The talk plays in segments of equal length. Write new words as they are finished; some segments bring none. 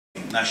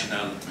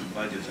national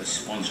budget as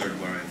sponsored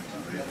by our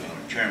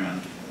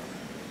chairman,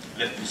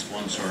 let me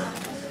sponsor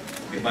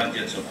the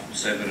budgets of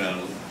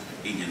several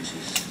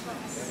agencies.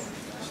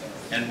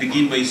 And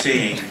begin by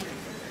saying,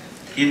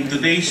 in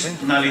today's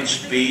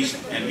knowledge-based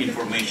and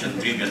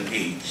information-driven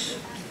age,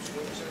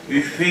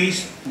 we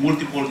face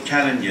multiple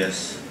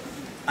challenges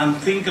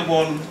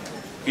unthinkable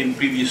in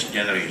previous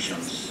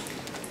generations.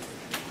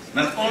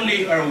 Not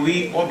only are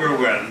we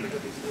overwhelmed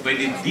by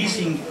the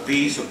dizzying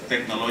pace of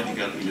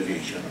technological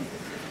innovation,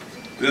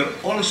 we are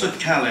also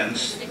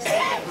challenged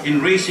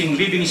in raising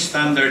living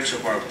standards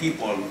of our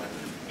people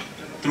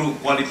through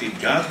quality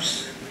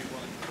jobs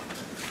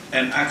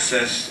and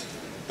access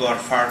to our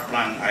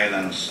far-flung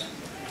islands,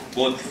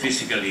 both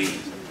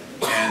physically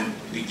and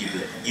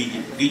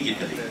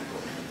digitally.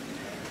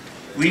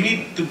 We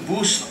need to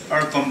boost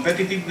our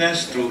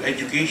competitiveness through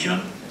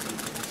education,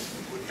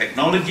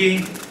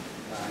 technology,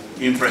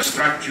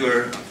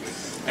 infrastructure,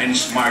 and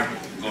smart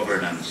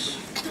governance.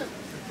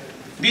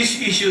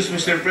 These issues,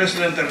 Mr.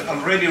 President, are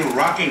already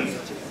rocking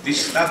the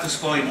status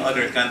quo in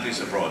other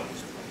countries abroad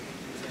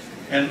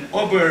and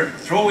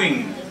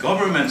overthrowing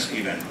governments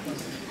even.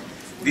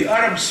 The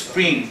Arab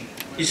Spring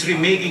is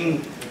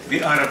remaking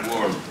the Arab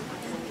world.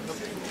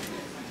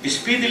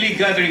 Speedily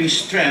gathering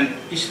strength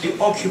is the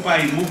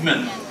Occupy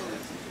movement,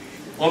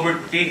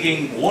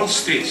 overtaking wall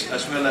streets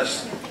as well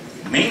as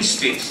main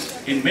streets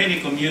in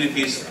many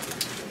communities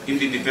in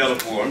the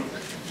developed world,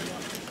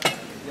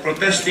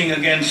 protesting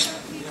against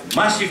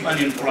massive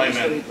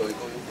unemployment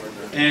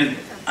and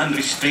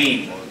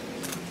unrestrained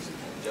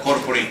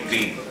corporate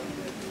greed.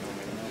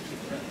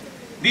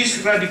 This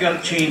radical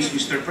change,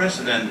 Mr.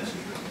 President,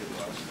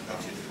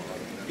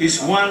 is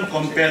one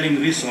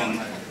compelling reason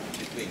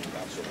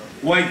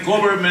why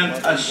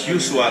government as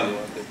usual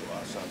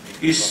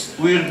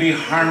will be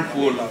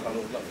harmful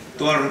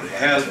to our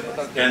health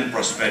and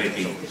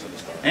prosperity,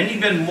 and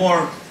even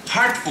more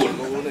hurtful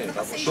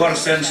to our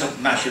sense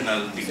of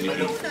national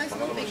dignity.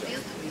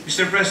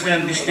 Mr.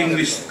 President,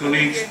 distinguished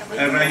colleagues,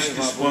 I rise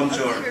to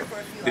sponsor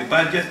the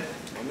budget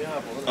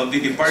of the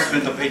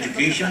Department of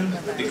Education,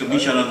 the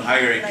Commission on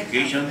Higher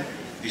Education,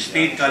 the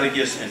state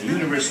colleges and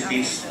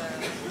universities,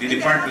 the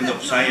Department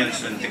of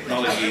Science and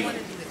Technology,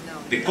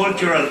 the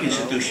cultural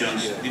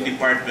institutions, the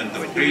Department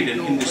of Trade and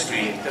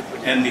Industry,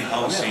 and the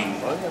housing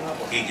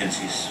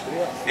agencies.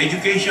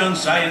 Education,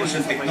 science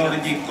and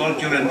technology,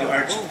 culture and the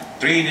arts,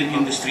 trade and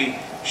industry,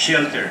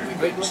 shelter.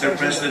 Mr.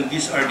 President,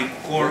 these are the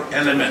core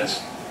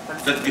elements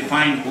that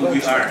define who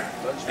we are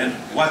and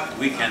what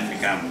we can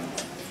become.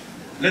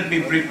 Let me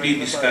briefly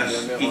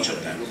discuss each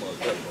of them.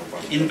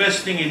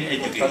 Investing in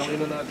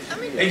education.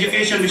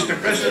 Education, Mr.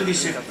 President,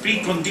 is a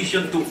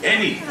precondition to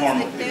any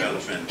form of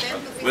development,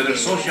 whether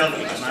social,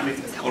 economic,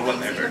 or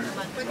whatever.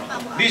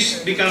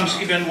 This becomes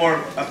even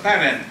more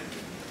apparent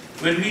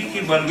when we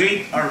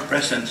evaluate our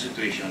present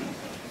situation.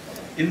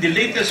 In the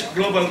latest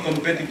Global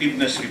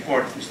Competitiveness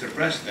Report, Mr.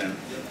 President,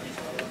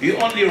 we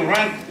only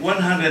rank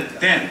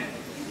 110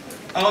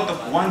 out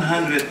of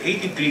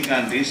 183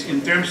 countries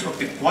in terms of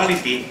the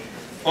quality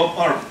of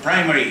our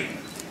primary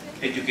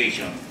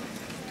education.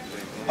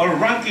 Our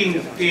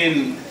ranking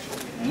in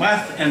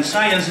math and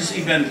science is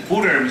even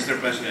poorer, Mr.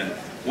 President,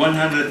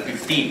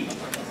 115.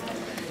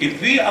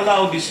 If we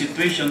allow this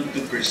situation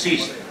to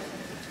persist,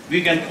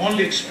 we can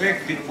only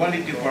expect the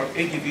quality of our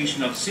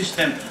educational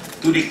system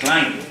to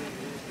decline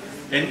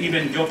and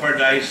even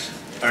jeopardize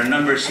our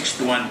number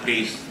 61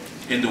 place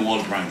in the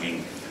world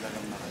ranking.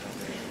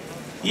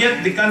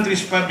 Yet the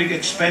country's public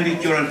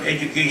expenditure on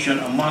education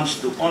amounts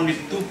to only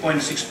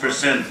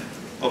 2.6%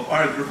 of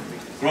our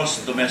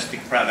gross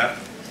domestic product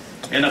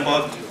and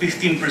about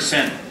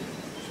 15%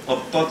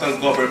 of total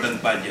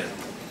government budget.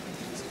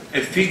 A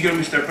figure,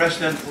 Mr.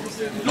 President,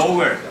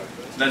 lower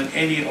than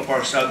any of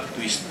our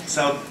Southeast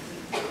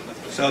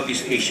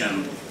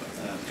Asian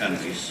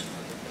countries.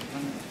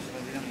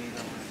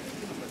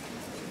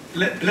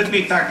 Let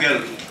me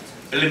tackle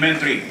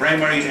elementary,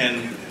 primary,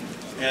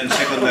 and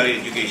secondary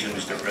education,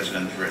 Mr.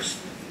 President, first.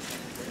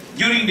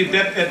 During the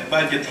DepEd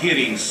budget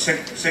hearings,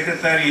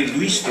 Secretary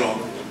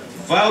Luistro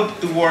vowed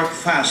to work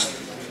fast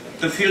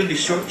to fill the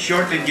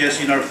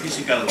shortages in our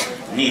physical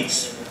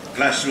needs,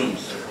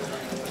 classrooms.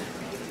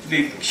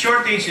 The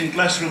shortage in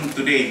classrooms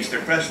today,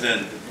 Mr.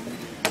 President,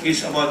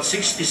 is about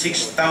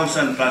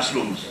 66,000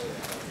 classrooms.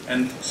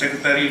 And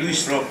Secretary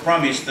Luistro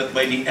promised that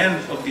by the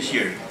end of this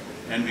year,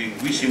 and we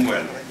wish him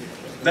well,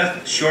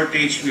 that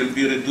shortage will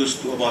be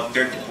reduced to about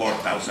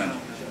 34,000.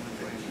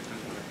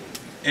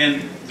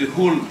 And the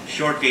whole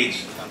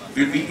shortage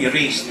will be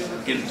erased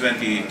in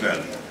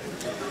 2012.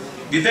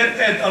 The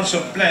DepEd also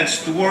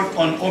plans to work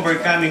on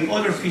overcoming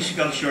other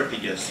physical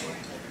shortages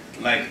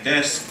like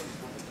desks,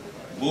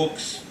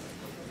 books,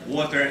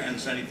 water,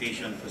 and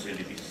sanitation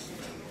facilities.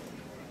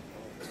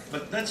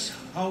 But that's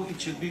how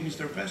it should be,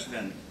 Mr.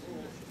 President,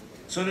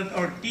 so that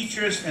our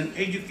teachers and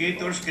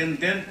educators can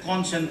then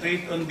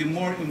concentrate on the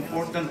more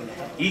important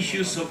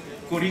issues of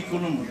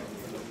curriculum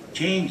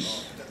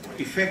change,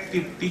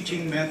 effective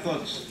teaching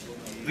methods,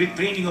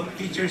 retraining of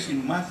teachers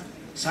in math,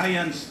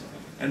 science,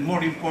 and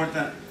more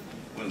important,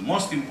 well,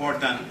 most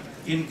important,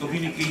 in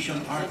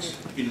communication arts,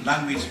 in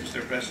language,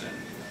 Mr. President,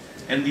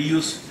 and the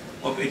use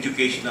of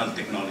educational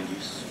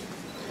technologies.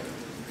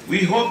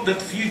 We hope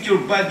that future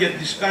budget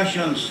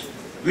discussions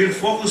will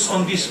focus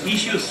on these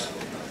issues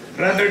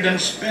rather than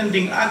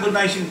spending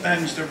agonizing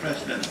time, Mr.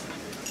 President,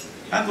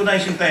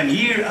 agonizing time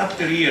year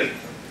after year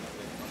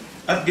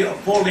at the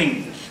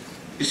appalling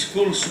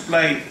school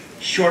supply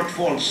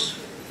shortfalls,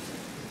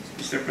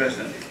 Mr.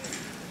 President.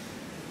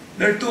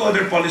 There are two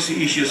other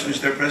policy issues,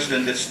 Mr.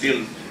 President, that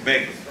still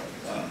beg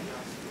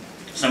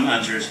some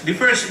answers. The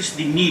first is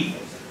the need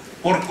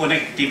for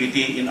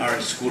connectivity in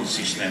our school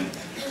system.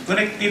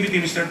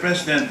 Connectivity, Mr.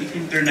 President, the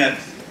internet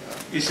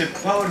is a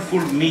powerful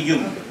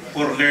medium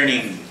for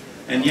learning,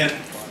 and yet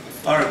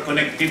our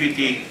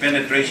connectivity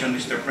penetration,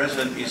 Mr.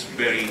 President, is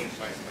very,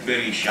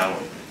 very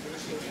shallow.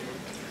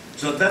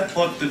 So that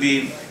ought to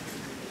be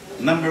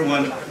number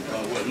one,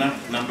 well, not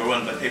number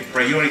one, but a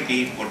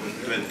priority for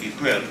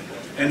 2012.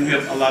 And we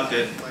have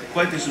allotted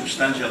quite a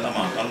substantial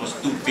amount,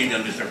 almost 2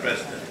 billion, Mr.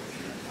 President,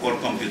 for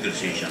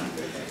computerization.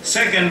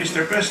 Second,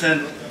 Mr.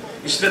 President,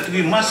 is that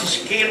we must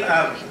scale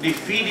up the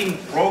feeding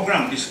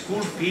program, the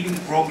school feeding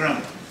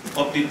program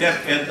of the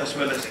DepEd as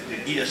well as the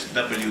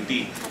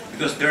ESWD,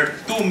 because there are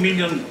 2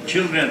 million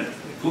children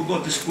who go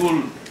to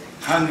school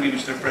hungry,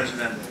 Mr.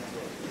 President,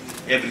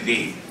 every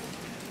day.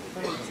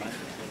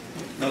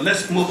 Now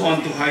let's move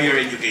on to higher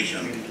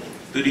education,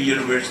 to the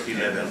university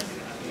level.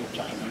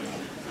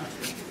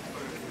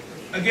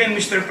 Again,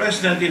 Mr.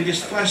 President, in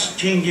this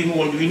fast-changing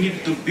world, we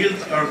need to build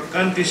our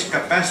country's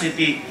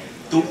capacity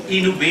to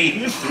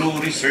innovate through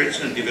research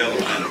and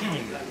development.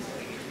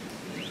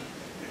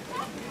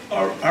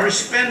 Our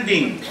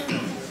spending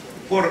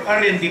for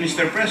R&D,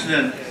 Mr.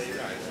 President,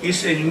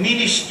 is a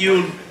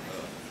minuscule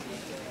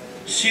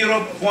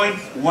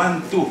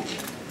 0.12,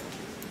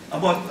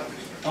 about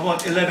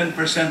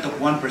 11% of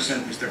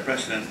 1%, Mr.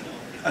 President,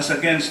 as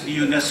against the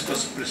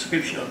UNESCO's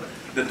prescription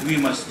that we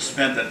must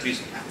spend at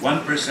least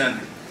 1%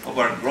 of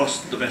our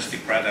gross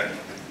domestic product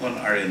on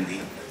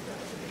R&D.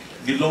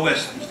 The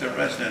lowest, Mr.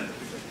 President,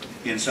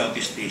 in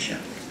Southeast Asia,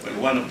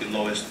 well, one of the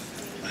lowest,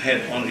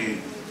 ahead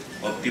only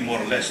of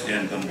Timor-Leste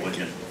and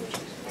Cambodia.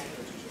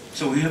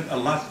 So we have a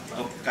lot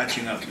of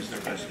catching up, Mr.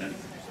 President.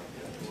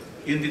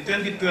 In the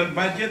 2012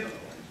 budget,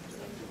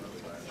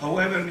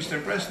 however,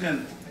 Mr.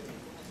 President,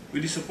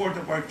 with the support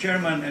of our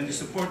chairman and the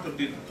support of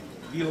the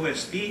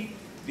DOST,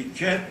 the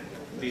JET,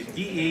 the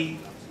DA,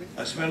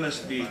 as well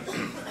as the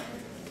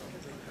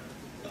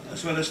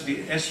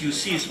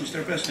SUCs,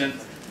 Mr. President,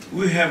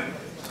 we have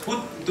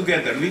put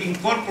together, we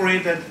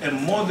incorporated a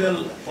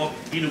model of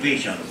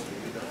innovation,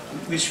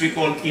 which we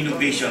call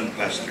innovation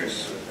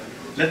clusters.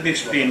 Let me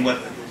explain what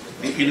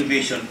the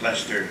innovation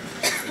cluster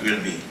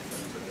will be.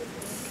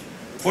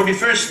 For the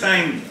first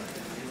time,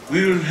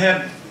 we will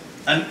have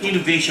an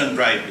innovation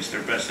drive,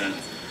 Mr. President,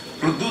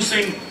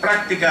 producing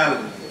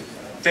practical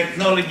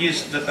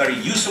technologies that are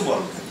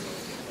usable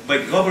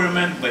by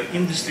government, by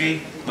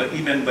industry,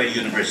 even by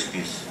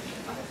universities.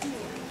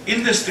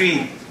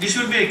 Industry, this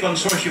will be a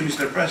consortium,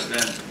 Mr.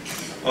 President,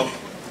 of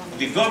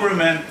the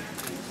government,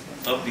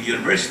 of the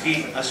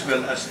university, as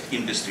well as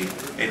industry,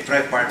 a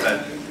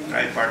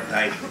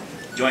tripartite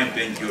joint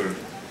venture,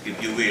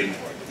 if you will,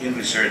 in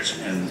research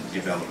and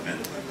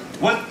development.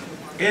 What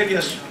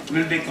areas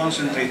will they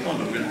concentrate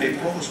on, or will they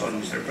focus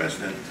on, Mr.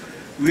 President?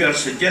 We are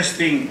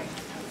suggesting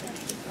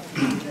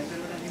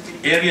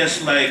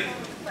areas like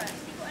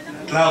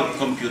cloud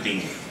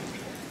computing.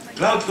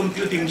 Cloud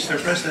computing, Mr.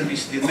 President,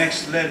 is the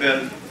next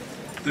level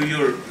to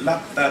your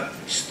laptop,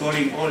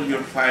 storing all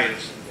your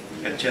files,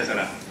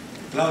 etc.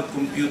 Cloud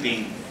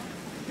computing,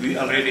 we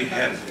already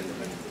have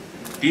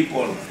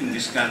people in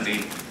this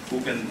country who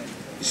can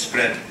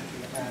spread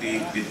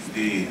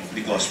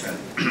the gospel.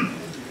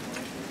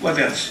 What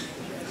else?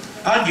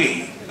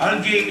 Algae.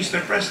 Algae,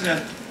 Mr.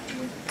 President,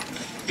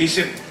 is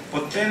a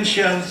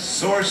potential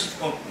source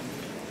of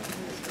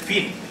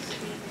feed,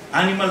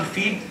 animal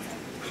feed,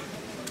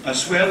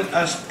 as well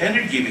as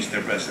energy,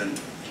 Mr. President,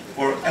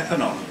 for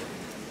ethanol.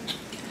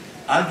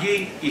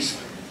 Algae is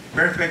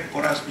perfect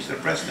for us, Mr.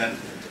 President,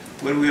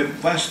 where we have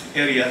vast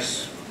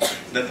areas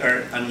that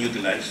are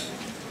unutilized.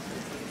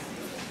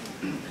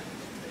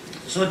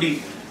 So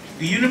the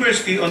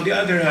university, on the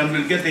other hand,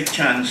 will get a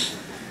chance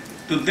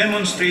to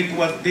demonstrate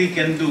what they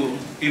can do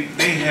if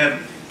they have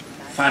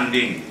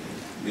funding,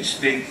 which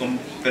they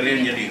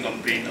perennially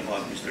complain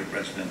about, Mr.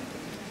 President.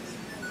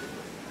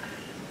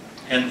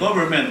 And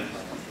government,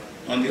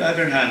 on the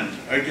other hand,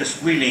 are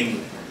just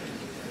willing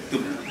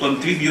to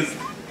contribute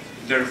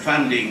their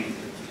funding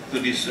to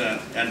this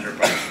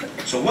enterprise.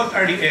 So what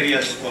are the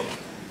areas of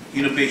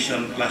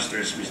innovation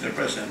clusters, Mr.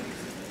 President?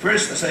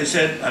 First, as I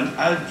said, an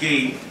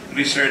algae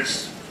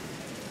research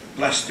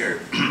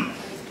cluster.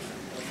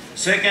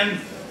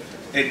 Second,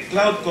 a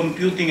cloud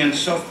computing and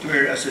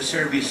software as a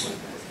service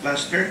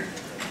cluster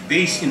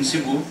based in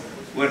Cebu,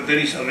 where there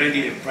is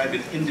already a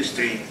private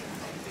industry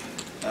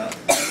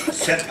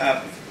set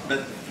up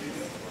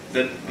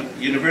that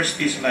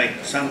universities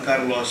like San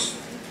Carlos,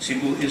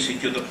 Cebu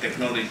Institute of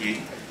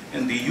Technology,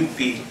 and the UP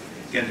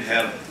can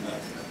help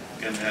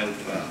can help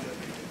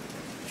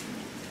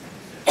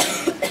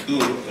do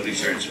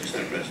research,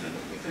 Mr. President.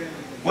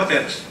 What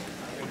else?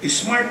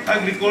 Smart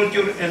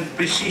agriculture and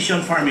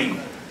precision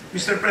farming.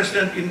 Mr.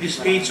 President, in this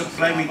age of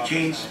climate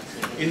change,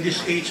 in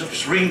this age of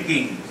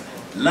shrinking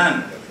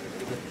land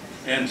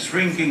and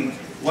shrinking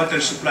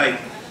water supply,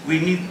 we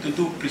need to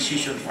do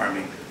precision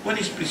farming. What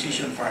is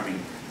precision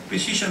farming?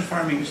 Precision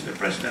farming, Mr.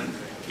 President,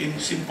 in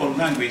simple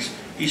language,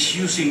 is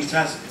using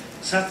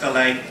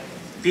satellite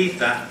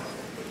data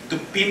to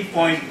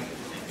pinpoint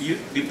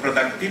the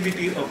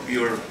productivity of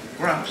your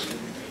crops,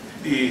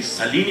 the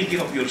salinity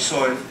of your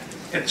soil,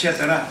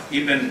 etc.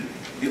 Even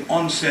the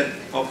onset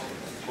of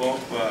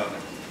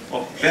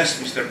pests,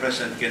 Mr.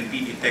 President, can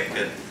be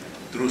detected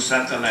through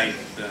satellite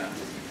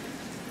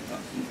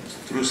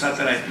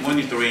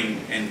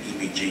monitoring and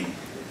imaging.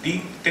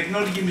 The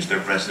technology,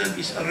 Mr. President,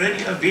 is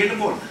already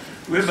available.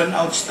 We have an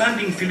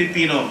outstanding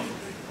Filipino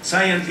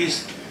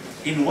scientist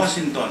in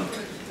Washington,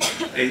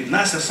 a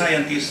NASA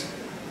scientist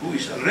who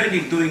is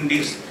already doing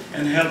this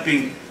and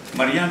helping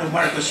Mariano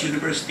Marcos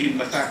University in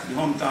Batak, the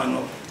hometown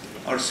of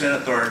our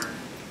Senator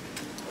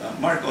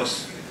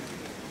Marcos,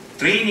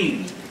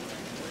 training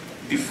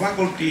the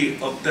faculty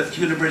of that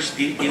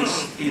university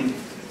in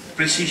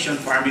precision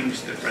farming,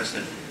 Mr.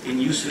 President, in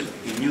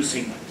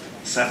using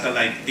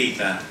satellite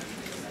data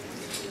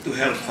to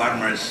help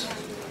farmers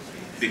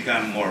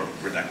become more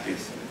productive.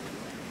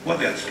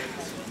 What else?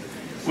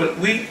 Well,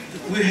 we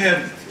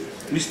have,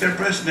 Mr.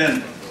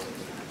 President,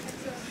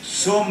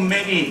 so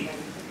many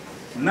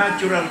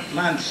natural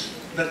plants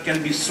that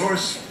can be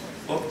source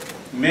of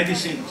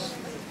medicines.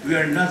 We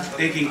are not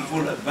taking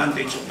full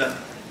advantage of that.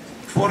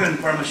 Foreign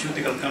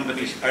pharmaceutical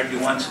companies are the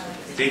ones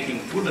taking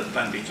full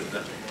advantage of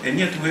that. And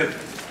yet we have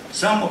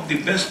some of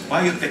the best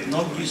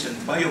biotechnologies and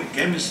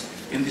biochemists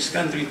in this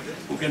country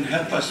who can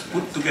help us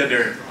put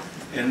together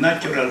a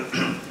natural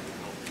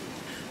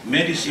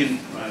medicine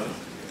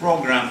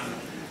program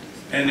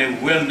and a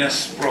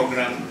wellness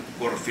program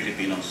for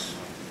Filipinos.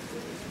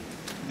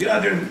 The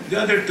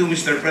other two,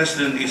 Mr.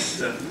 President,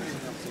 is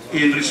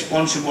in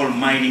responsible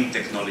mining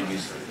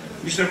technologies.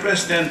 Mr.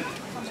 President,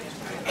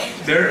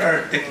 there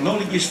are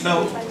technologies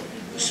now,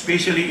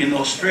 especially in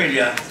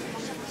Australia,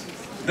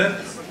 that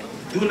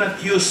do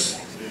not use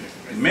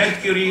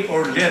mercury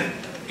or lead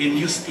in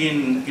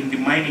the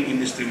mining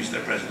industry,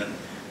 Mr. President.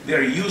 They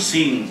are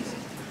using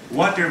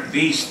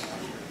water-based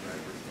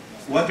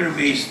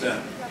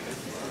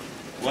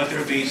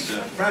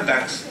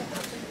products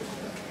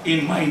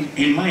in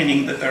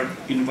mining that are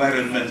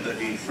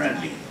environmentally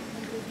friendly.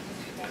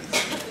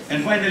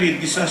 And finally,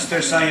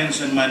 disaster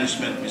science and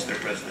management, Mr.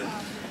 President.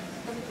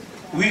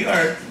 We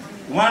are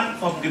one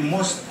of the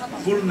most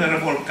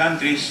vulnerable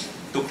countries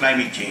to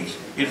climate change.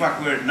 In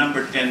fact, we're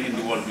number 10 in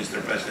the world,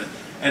 Mr. President.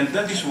 And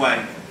that is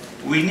why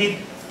we need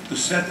to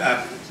set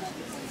up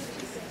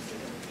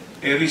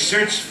a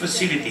research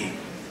facility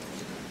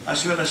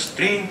as well as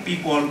train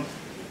people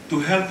to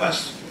help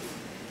us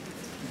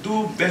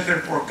do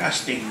better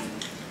forecasting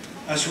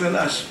as well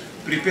as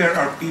prepare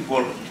our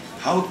people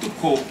how to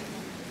cope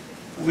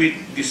with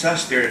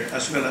disaster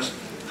as well as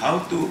how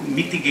to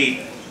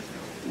mitigate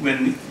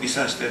when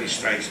disaster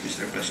strikes,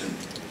 Mr. President.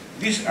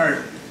 These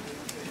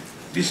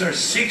are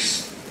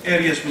 6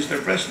 areas,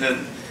 Mr.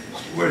 President,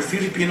 where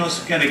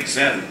Filipinos can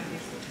excel.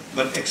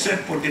 But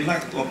except for the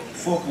lack of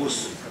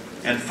focus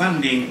and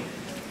funding,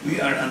 we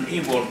are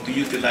unable to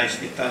utilize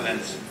the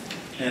talents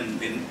and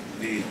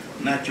the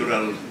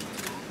natural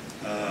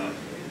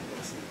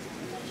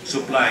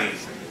supply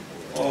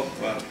of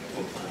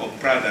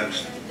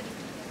products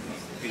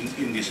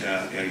in these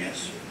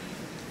areas.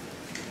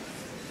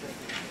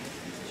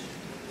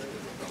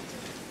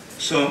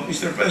 So,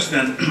 Mr.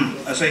 President,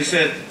 as I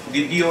said,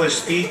 the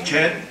DOST,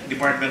 CHED,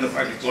 Department of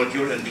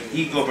Agriculture, and the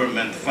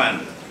E-Government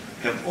Fund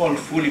have all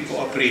fully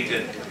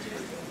cooperated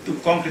to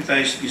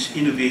concretize these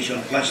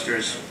innovation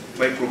clusters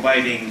by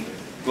providing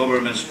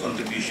government's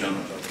contribution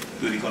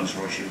to the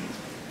consortium.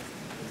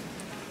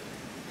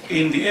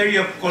 In the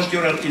area of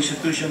cultural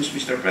institutions,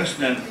 Mr.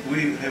 President,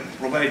 we have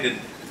provided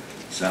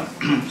some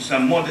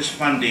modest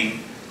funding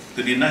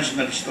to the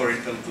National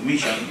Historical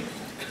Commission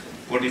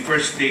for the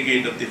first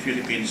decade of the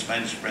Philippine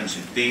Spanish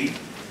Friendship Day,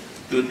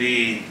 to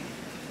the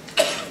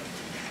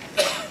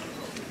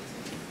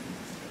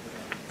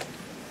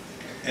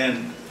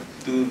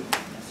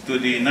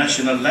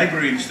National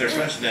Library, Mr.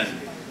 President,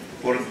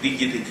 for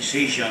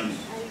digitization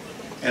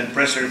and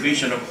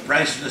preservation of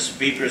priceless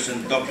papers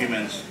and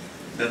documents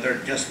that are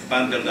just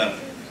bundled up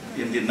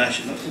in the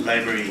National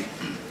Library.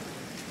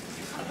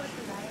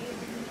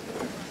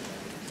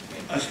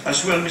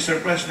 As well, Mr.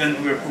 President,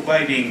 we're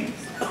providing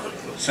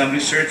some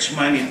research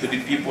money to the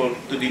people,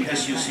 to the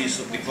SUCs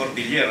of the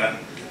Cordillera,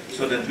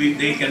 so that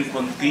they can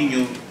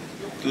continue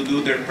to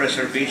do their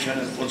preservation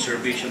and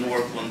conservation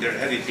work on their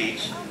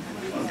heritage,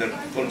 on their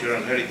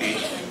cultural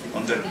heritage,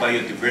 on their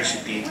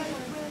biodiversity,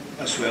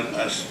 as well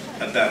as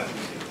adapt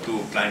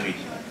to climate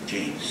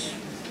change.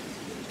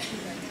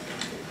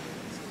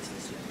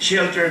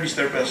 Shelter,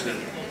 Mr. President.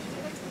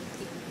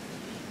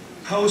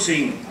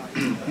 Housing,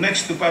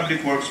 next to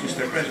public works,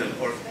 Mr. President,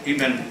 or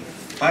even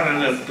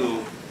parallel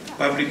to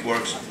public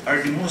works,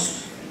 are the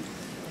most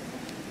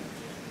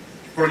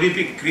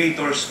prolific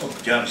creators of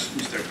jobs,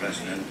 Mr.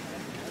 President.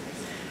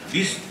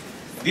 These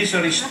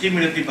are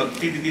stimulative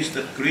activities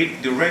that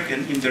create direct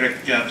and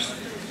indirect jobs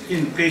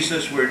in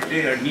places where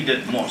they are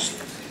needed most,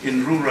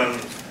 in rural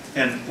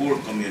and poor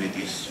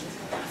communities.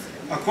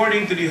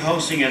 According to the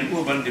Housing and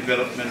Urban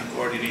Development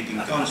Coordinating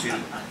Council,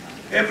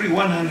 every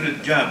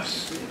 100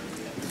 jobs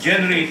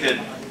generated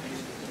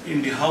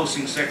in the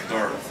housing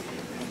sector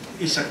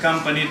is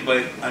accompanied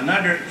by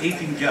another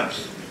 18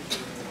 jobs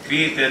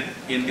created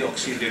in the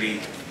auxiliary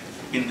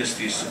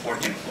industries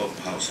supportive of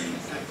housing.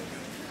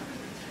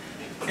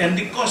 And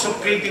the cost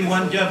of creating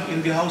one job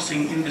in the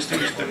housing industry,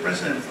 Mr.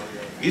 President,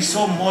 is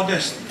so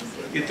modest.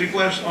 It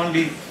requires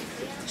only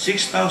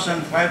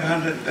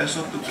 6,500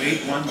 pesos to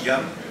create one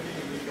job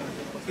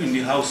in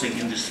the housing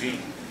industry.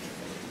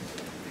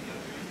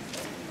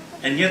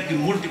 And yet the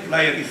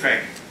multiplier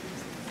effect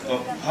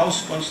of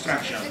house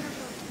construction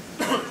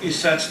is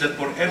such that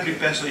for every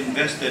peso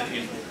invested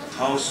in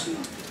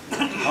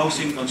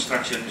housing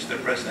construction,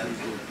 Mr. President,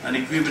 an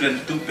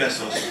equivalent 2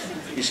 pesos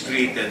is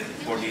created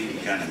for the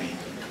economy.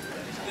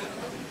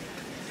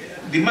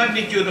 The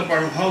magnitude of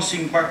our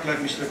housing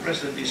backlog, Mr.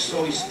 President, is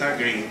so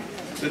staggering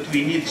that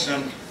we need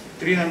some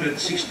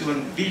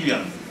 361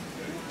 billion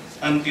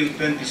until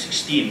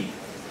 2016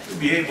 to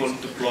be able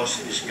to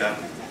close this gap.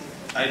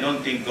 I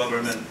don't think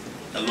government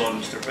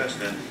alone, Mr.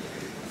 President,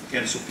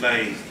 can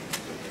supply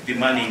the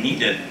money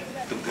needed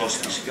to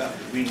close this gap.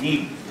 We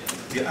need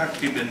the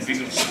active and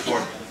vigorous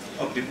support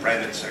of the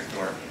private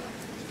sector.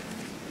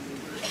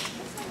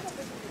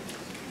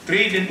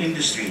 Trade and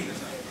industry.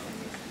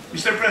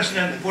 Mr.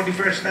 President, for the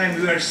first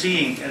time we are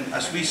seeing, and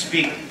as we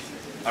speak,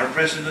 our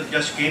President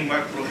just came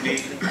back from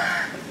the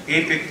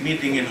APEC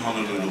meeting in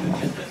Honolulu.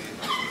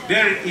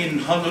 There in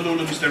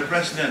Honolulu, Mr.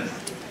 President,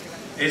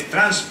 a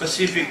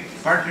Trans-Pacific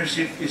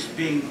partnership is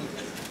being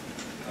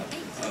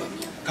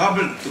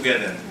cobbled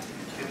together,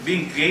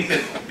 being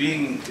created,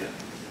 being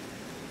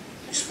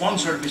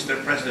sponsored,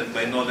 Mr. President,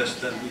 by no less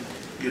than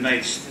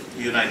the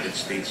United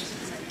States.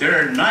 There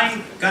are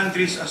 9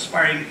 countries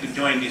aspiring to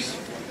join this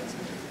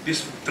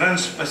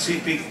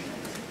Trans-Pacific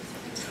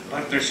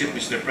partnership,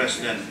 Mr.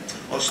 President.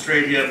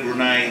 Australia,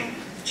 Brunei,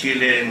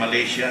 Chile,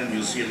 Malaysia,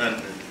 New Zealand,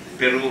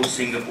 Peru,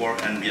 Singapore,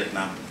 and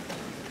Vietnam,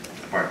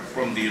 apart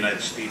from the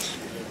United States.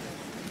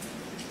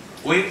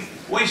 Why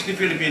is the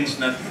Philippines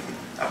not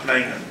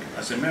applying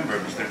as a member,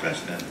 Mr.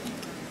 President?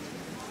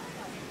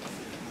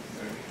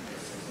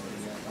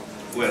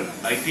 Well,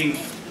 I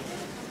think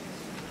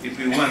if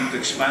we want to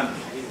expand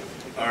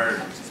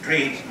our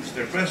trade,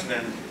 Mr.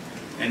 President,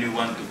 and we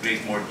want to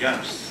create more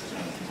jobs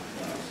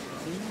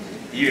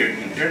here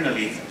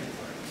internally,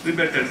 we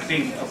better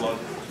think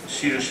about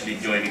seriously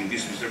joining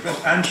this, Mr.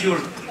 President. I'm sure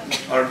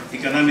our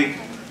economic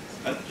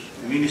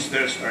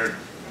ministers are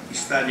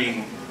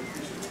studying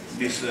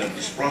this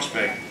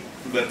prospect,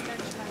 but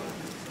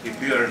if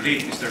we are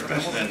late, Mr.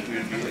 President, we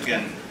will be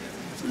again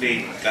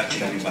late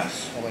catching the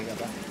bus.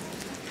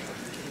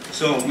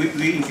 So we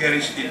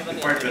encourage the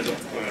Department of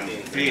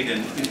Trade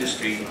and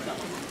Industry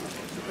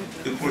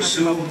to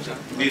pursue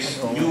this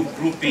new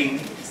grouping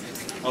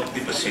of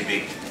the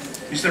Pacific.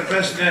 Mr.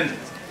 President,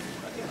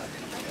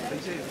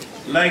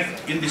 like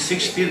in the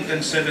 16th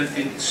and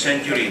 17th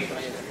century,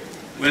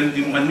 when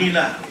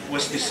Manila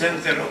was the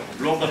center of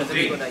global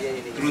trade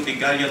through the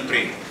galleon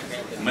trade,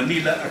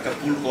 Manila,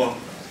 Acapulco,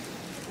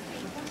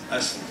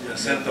 as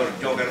Senator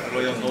Joker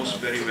Arroyo knows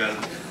very well,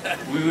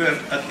 we were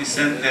at the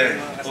center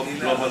of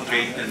global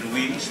trade and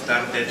we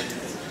started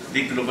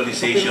the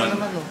globalization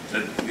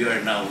that we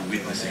are now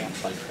witnessing.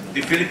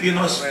 The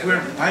Filipinos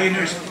were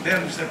pioneers there,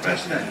 Mr.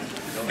 President.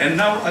 And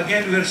now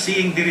again we're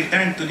seeing the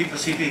return to the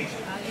Pacific,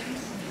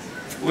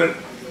 where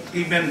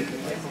even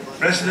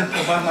President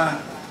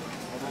Obama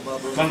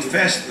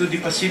confessed to the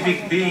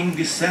Pacific being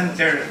the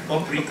center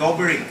of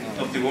recovery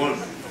of the world,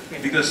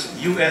 because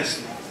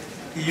US,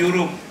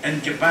 Europe,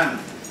 and Japan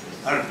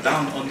are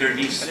down on their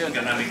knees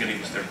economically,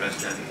 Mr.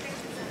 President.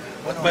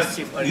 But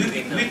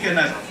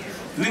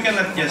we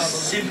cannot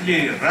just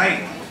simply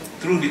ride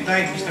through the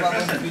tide, Mr.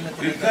 President.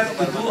 We've got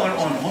to do our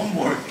own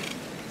homework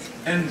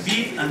and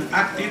be an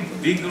active,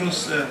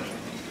 vigorous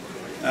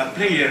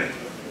player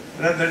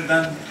rather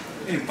than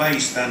a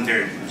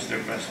bystander, Mr.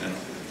 President.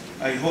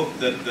 I hope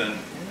that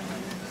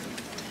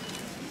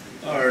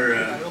our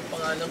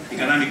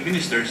economic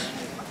ministers,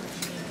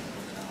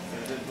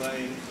 led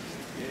by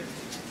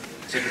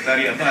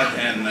Secretary Abad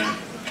and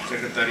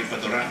Secretary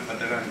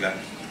Pataranga,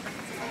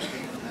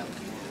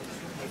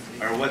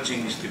 are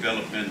watching this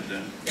development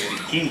very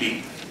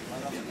keenly,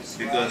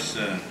 because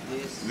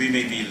we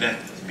may be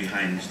left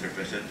behind, Mr.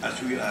 President, as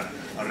we are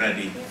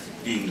already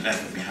being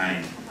left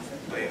behind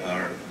by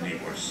our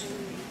neighbors.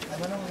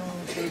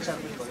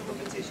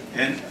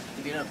 And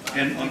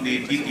on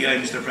the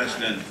DTI, Mr.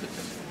 President,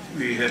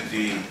 we have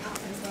the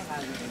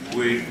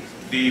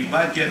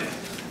budget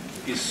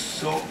is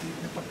so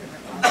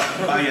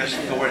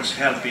biased towards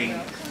helping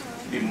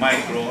the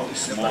micro,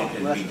 small,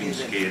 and medium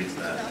scale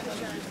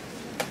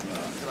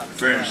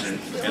firms and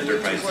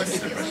enterprises,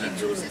 Mr. President,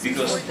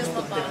 because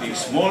the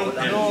small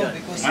and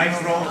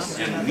micro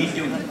and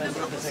medium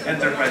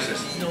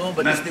enterprises,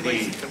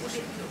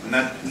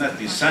 not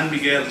the San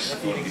Miguel's,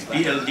 the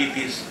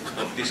PLDTs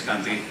of this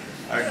country,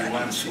 are the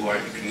ones who are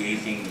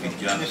creating the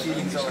jobs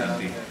in this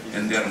country,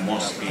 and they are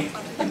mostly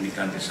in the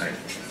countryside.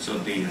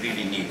 So they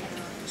really need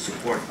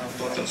support,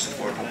 total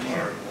support of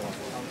our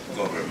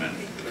government.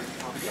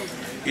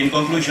 In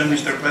conclusion,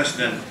 Mr.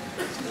 President,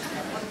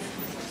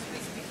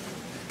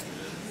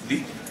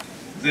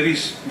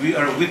 we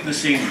are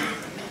witnessing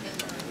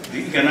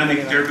the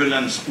economic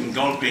turbulence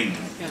engulfing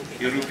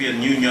European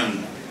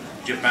Union,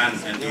 Japan,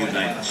 and the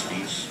United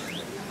States.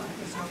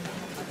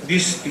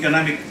 These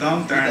economic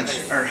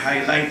downturns are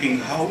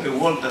highlighting how a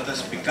world that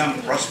has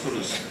become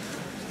prosperous,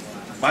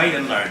 by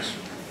and large,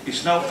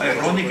 is now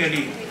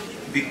ironically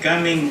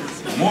becoming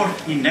more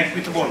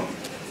inequitable,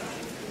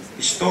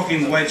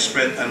 stoking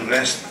widespread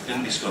unrest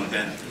and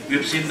discontent. We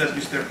have seen that,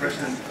 Mr.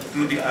 President,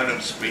 through the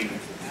Arab Spring,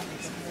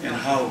 and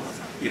how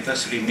it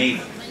has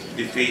remade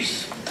the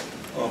face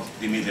of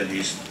the Middle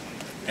East.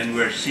 And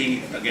we're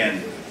seeing it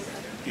again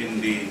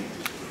in the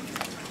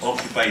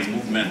Occupy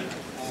movement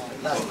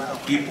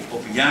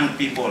of young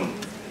people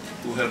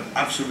who have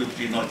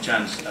absolutely no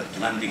chance at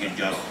landing a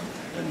job,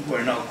 and who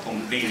are now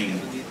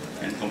complaining,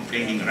 and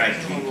complaining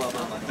rightly,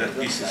 that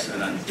this is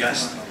an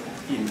unjust,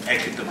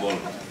 inequitable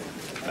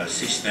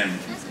system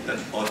that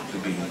ought to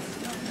be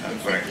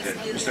corrected.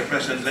 Mr.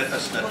 President, let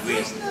us not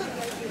wait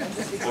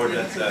for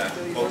that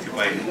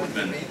Occupy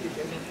movement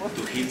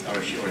to hit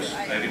our shores.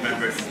 I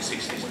remember in the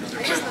 60s,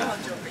 Mr. President,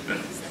 when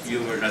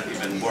you were not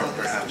even born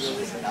perhaps,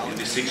 in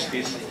the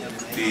 60s,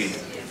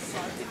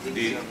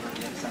 the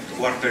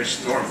water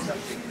storm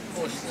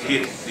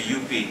hit the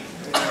UP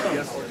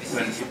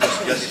when it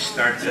was just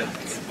started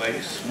by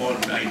a small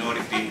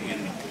minority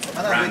in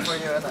France,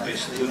 a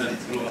student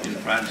group in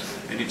France,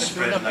 and it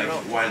spread like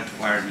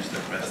wildfire, Mr.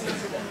 President.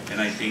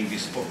 And I think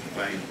this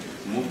Occupy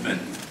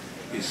movement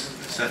is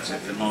such a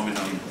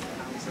phenomenon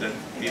that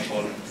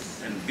people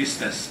and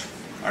business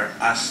are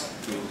asked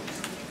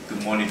to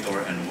monitor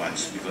and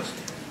watch, because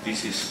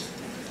this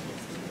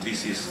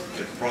is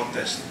a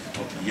protest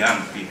of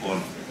young people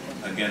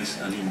against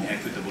an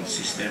inequitable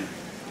system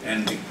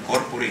and the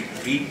corporate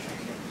greed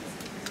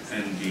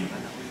and the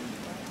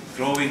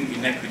growing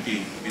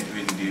inequity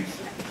between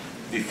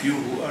the few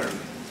who are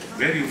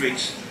very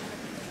rich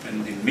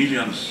and the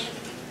millions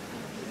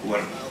who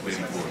are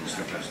very poor,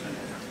 Mr. President.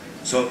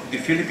 So the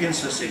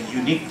Philippines has a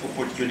unique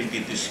opportunity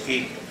to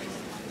escape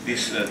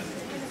this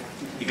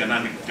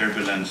economic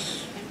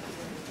turbulence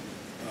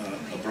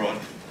abroad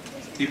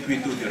if we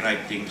do the right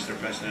thing, Mr.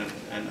 President,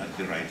 and at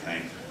the right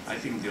time. I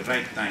think the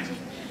right time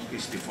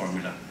is the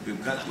formula.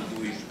 We've got to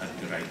do it at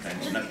the right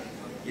time, not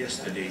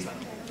yesterday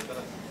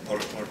or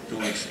 2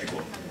 weeks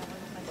ago,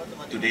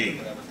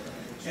 today.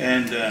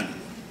 And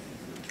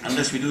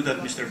unless we do that,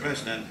 Mr.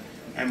 President,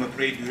 I'm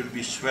afraid we will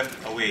be swept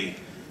away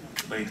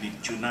by the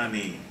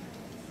tsunami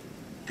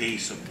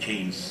pace of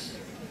change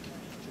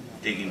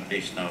taking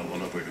place now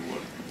all over the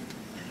world.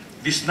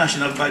 This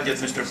national budget,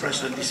 Mr.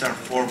 President, is our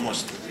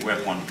foremost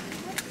weapon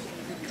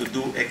to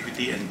do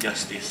equity and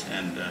justice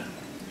and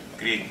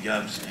create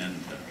jobs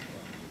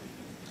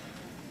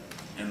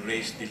and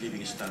raise the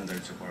living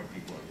standards of our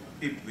people.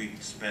 If we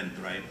spend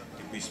right,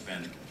 if we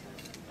spend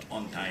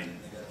on time,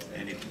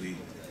 and if we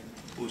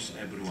push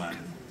everyone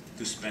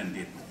to spend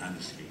it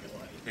honestly.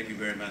 Thank you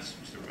very much,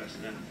 Mr.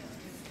 President.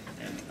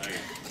 And I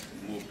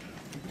move,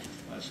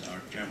 as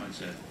our chairman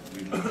said,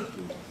 we move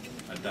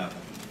to adopt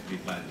the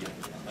budget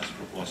as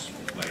proposed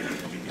by the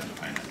Committee on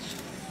Finance.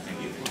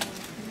 Thank you.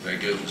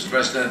 Thank you, Mr.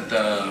 President.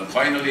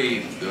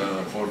 Finally,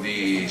 for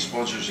the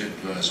sponsorship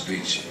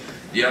speech,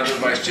 the other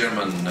Vice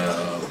Chairman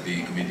of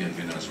the Committee on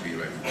Finance, we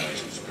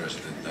recognize, Mr.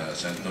 President,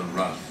 Senator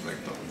Ralph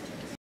Rector.